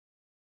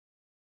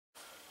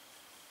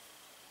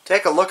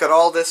Take a look at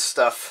all this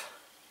stuff.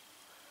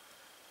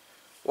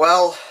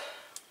 Well,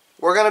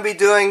 we're going to be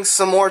doing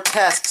some more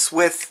tests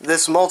with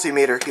this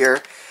multimeter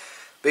here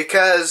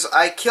because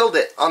I killed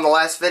it on the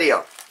last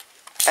video.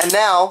 And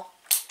now,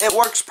 it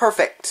works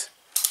perfect.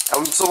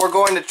 So we're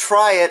going to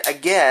try it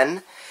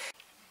again.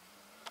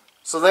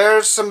 So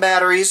there's some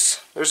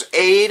batteries. There's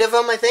 8 of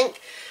them, I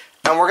think.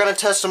 And we're going to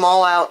test them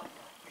all out.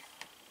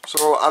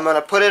 So I'm going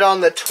to put it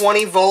on the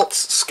 20 volts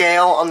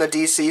scale on the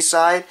DC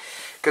side,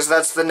 because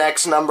that's the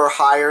next number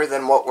higher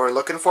than what we're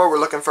looking for. We're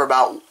looking for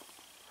about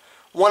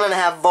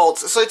 1.5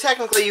 volts. So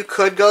technically you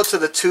could go to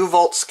the 2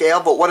 volt scale,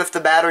 but what if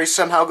the battery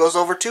somehow goes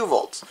over 2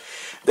 volts?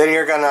 Then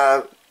you're going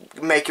to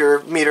make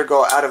your meter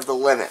go out of the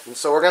limit. And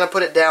so we're going to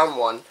put it down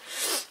 1.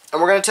 And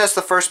we're going to test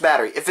the first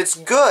battery. If it's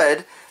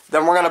good,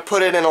 then we're going to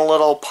put it in a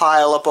little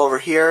pile up over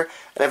here.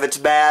 And if it's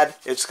bad,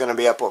 it's going to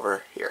be up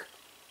over here.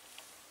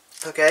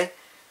 Okay?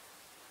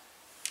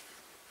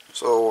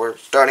 So we're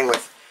starting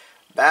with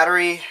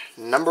battery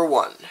number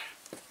 1.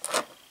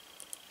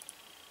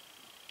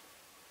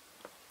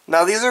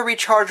 Now these are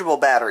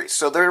rechargeable batteries,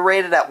 so they're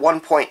rated at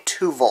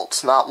 1.2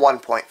 volts, not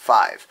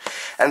 1.5.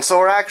 And so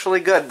we're actually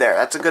good there.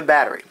 That's a good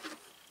battery.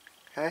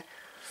 Okay?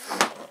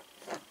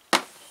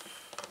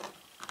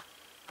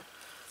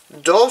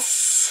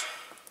 Dos.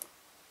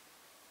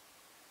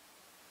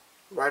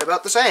 Right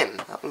about the same.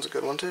 That one's a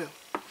good one too.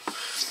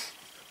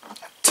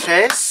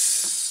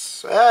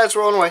 Tres. It's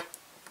rolling away.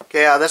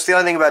 Okay, yeah, that's the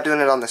only thing about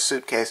doing it on the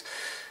suitcase.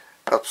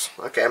 Oops.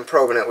 Okay, I'm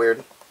probing it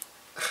weird.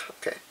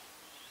 Okay.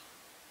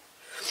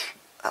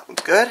 That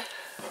one's good.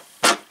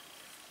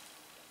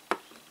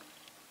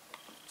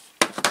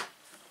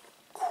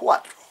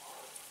 Cuatro.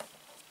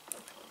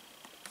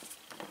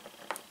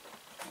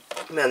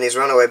 Man, these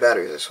runaway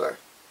batteries, I swear.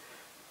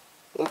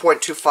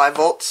 1.25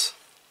 volts.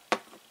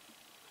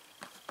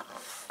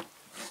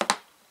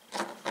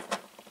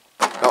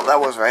 Oh, that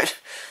was right.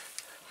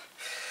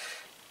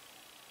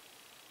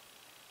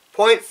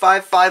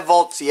 0.55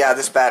 volts. Yeah,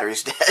 this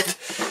battery's dead.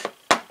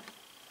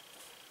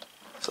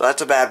 So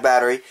that's a bad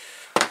battery.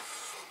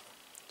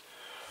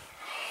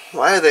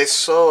 Why are they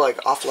so,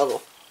 like, off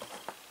level?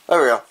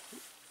 There we go.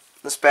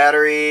 This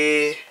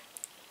battery...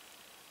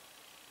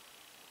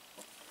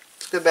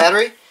 Good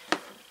battery.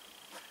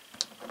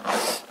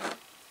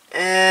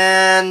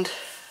 And...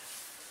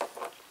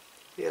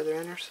 the other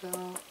inner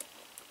cell...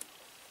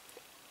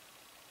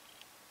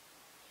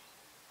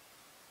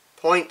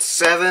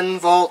 0.7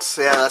 volts.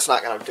 Yeah, that's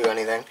not going to do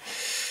anything.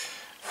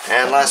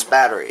 And last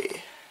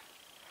battery.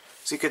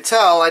 So you could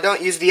tell I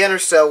don't use the inner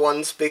cell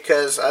ones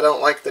because I don't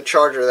like the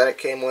charger that it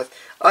came with.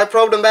 I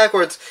probed them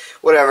backwards.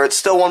 Whatever, it's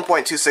still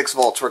 1.26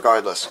 volts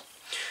regardless.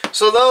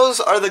 So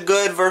those are the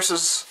good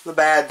versus the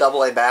bad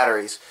AA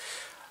batteries.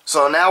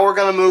 So now we're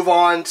going to move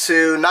on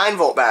to 9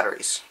 volt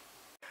batteries.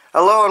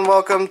 Hello and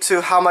welcome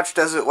to How Much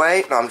Does It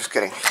Weigh? No, I'm just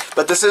kidding.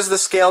 But this is the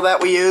scale that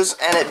we use,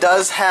 and it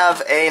does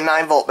have a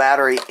 9 volt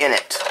battery in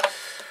it.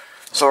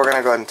 So we're going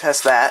to go ahead and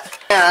test that.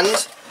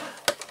 And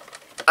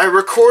I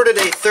recorded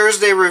a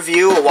Thursday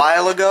review a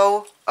while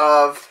ago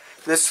of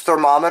this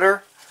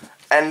thermometer,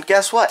 and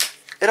guess what?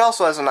 It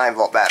also has a 9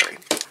 volt battery.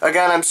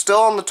 Again, I'm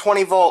still on the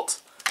 20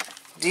 volt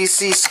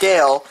DC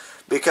scale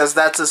because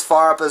that's as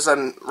far up as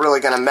I'm really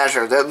going to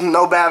measure.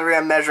 No battery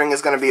I'm measuring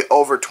is going to be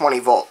over 20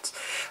 volts.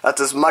 That's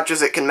as much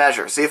as it can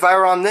measure. See, if I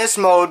were on this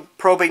mode,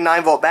 probing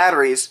 9 volt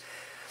batteries,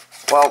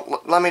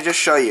 well, let me just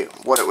show you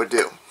what it would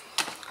do.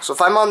 So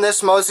if I'm on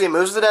this mode, see, it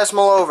moves the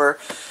decimal over.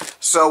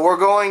 So we're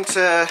going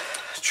to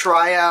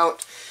try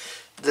out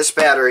this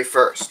battery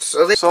first.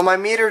 So my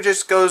meter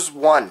just goes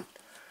 1,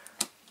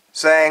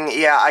 saying,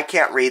 yeah, I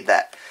can't read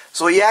that.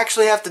 So what you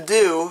actually have to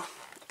do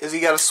is you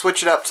got to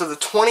switch it up to the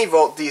 20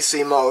 volt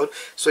DC mode,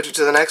 switch it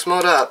to the next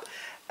mode up,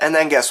 and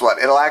then guess what?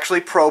 It'll actually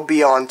probe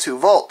beyond 2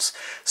 volts.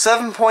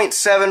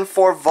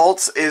 7.74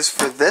 volts is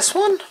for this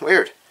one?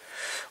 Weird.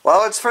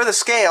 Well, it's for the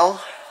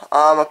scale.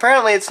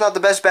 Apparently it's not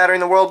the best battery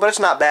in the world, but it's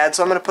not bad,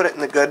 so I'm going to put it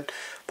in the good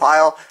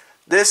pile.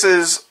 This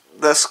is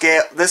the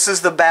scale. This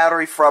is the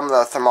battery from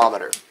the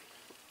thermometer.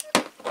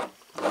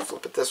 I'll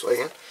flip it this way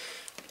again.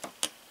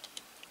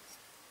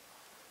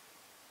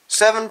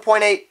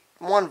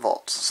 7.81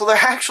 volts. So they're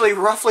actually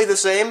roughly the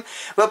same,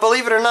 but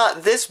believe it or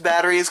not, this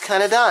battery is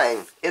kind of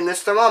dying in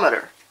this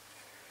thermometer.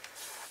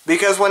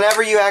 Because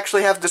whenever you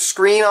actually have the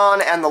screen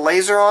on and the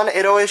laser on,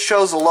 it always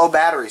shows a low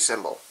battery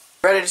symbol.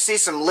 Ready to see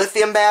some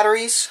lithium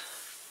batteries?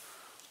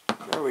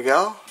 There we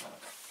go.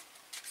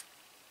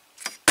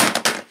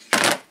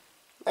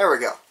 There we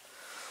go.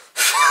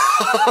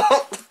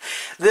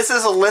 This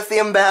is a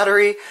lithium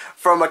battery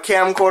from a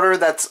camcorder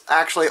that's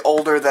actually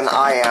older than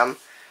I am.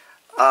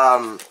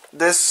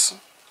 This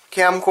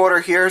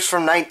camcorder here is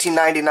from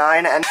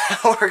 1999, and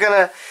we're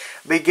gonna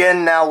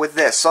begin now with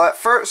this. So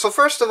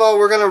first of all,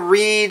 we're gonna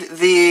read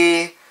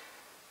the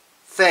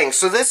thing.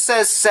 So this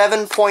says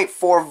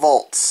 7.4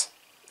 volts.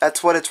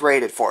 That's what it's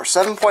rated for.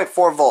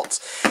 7.4 volts.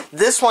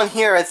 This one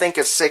here, I think,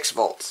 is 6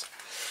 volts.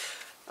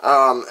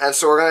 And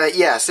so we're gonna,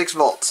 yeah, 6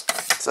 volts.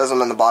 It says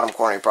them in the bottom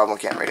corner. You probably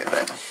can't read it,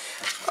 but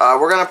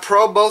we're gonna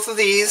probe both of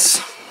these.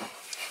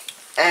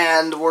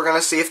 and we're going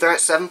to see if they're at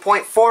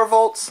 7.4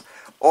 volts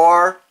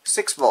or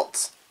 6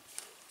 volts.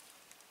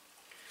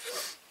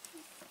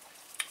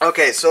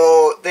 Okay,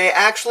 so they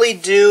actually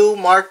do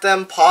mark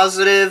them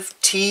positive,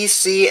 T,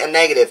 C, and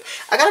negative.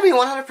 I gotta be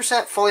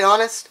 100% fully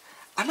honest,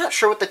 I'm not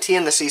sure what the T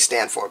and the C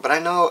stand for, but I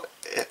know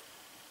it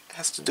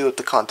has to do with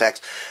the contacts.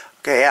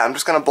 Okay, yeah, I'm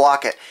just gonna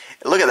block it.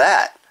 Look at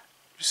that.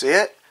 You see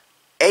it?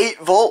 8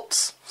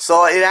 volts.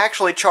 So it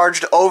actually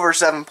charged over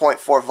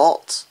 7.4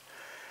 volts.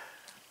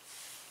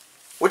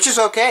 Which is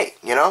okay,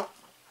 you know?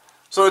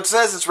 So it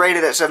says it's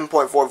rated at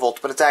 7.4 volts,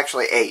 but it's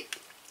actually 8.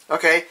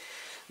 Okay?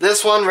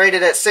 This one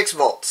rated at 6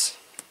 volts.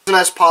 It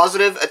has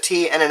positive, a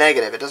T, and a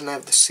negative. It doesn't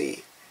have the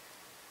C.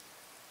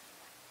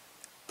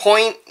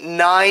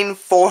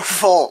 0.94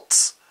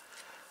 volts.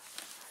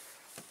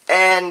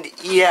 And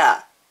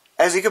yeah,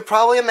 as you could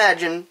probably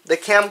imagine, the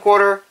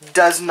camcorder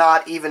does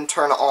not even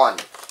turn on.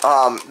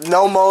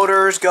 No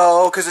motors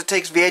go, because it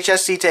takes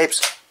VHS-C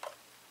tapes.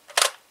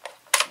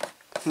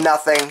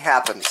 Nothing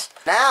happens.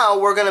 Now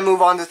we're going to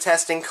move on to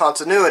testing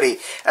continuity.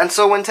 And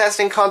so when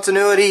testing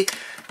continuity,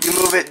 you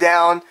move it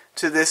down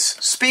to this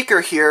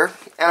speaker here.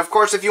 And of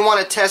course, if you want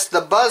to test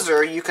the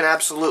buzzer, you can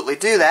absolutely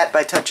do that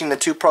by touching the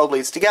two probe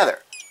leads together.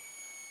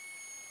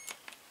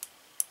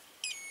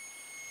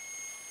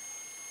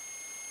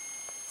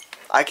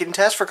 I can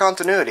test for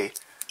continuity.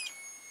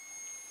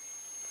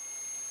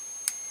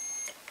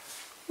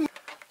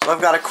 So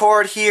I've got a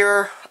cord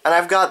here, and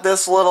I've got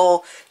this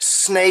little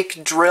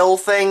snake drill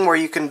thing where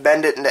you can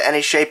bend it into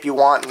any shape you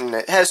want, and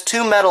it has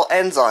 2 metal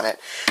ends on it.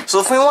 So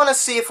if we want to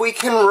see if we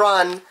can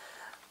run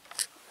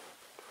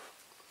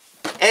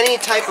any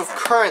type of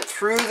current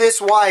through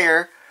this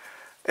wire,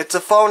 it's a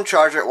phone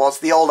charger. Well, it's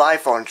the old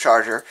iPhone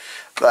charger,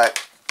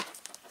 but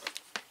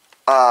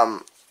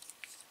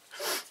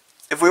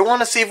if we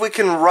want to see if we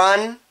can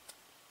run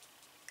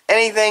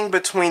anything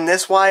between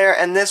this wire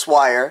and this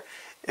wire,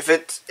 if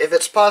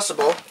it's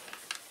possible,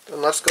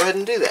 then let's go ahead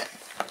and do that.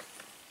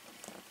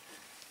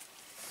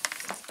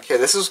 Okay,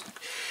 this is,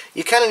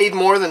 you kind of need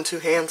more than 2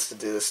 hands to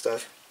do this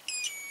stuff.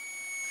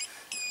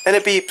 And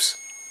it beeps.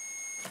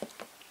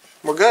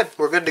 We're good.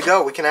 We're good to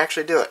go. We can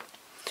actually do it.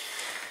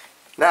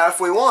 Now,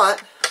 if we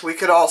want, we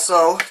could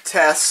also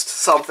test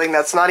something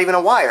that's not even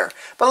a wire.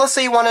 But let's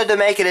say you wanted to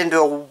make it into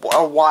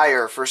a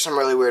wire for some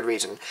really weird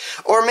reason.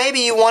 Or maybe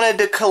you wanted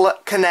to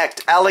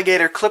connect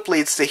alligator clip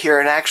leads to here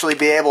and actually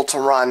be able to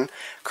run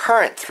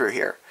current through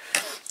here.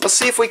 Let's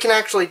see if we can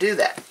actually do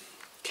that.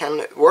 Can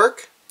it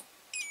work?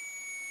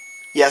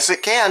 Yes,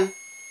 it can.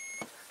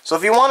 So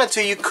if you wanted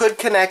to, you could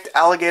connect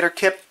alligator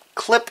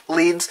clip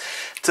leads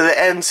to the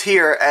ends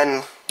here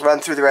and run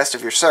through the rest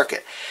of your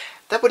circuit.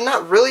 That would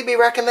not really be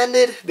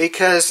recommended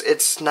because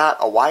it's not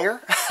a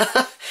wire.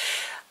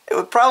 It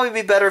would probably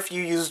be better if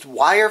you used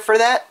wire for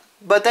that,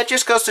 but that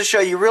just goes to show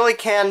you really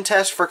can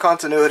test for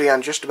continuity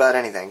on just about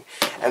anything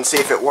and see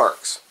if it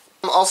works.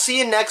 I'll see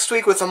you next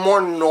week with a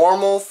more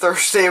normal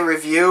Thursday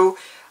review.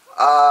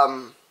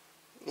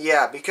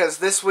 Yeah, because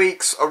this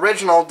week's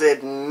original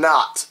did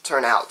not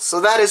turn out. So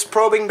that is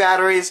probing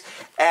batteries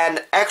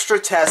and extra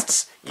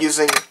tests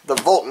using the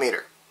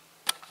voltmeter.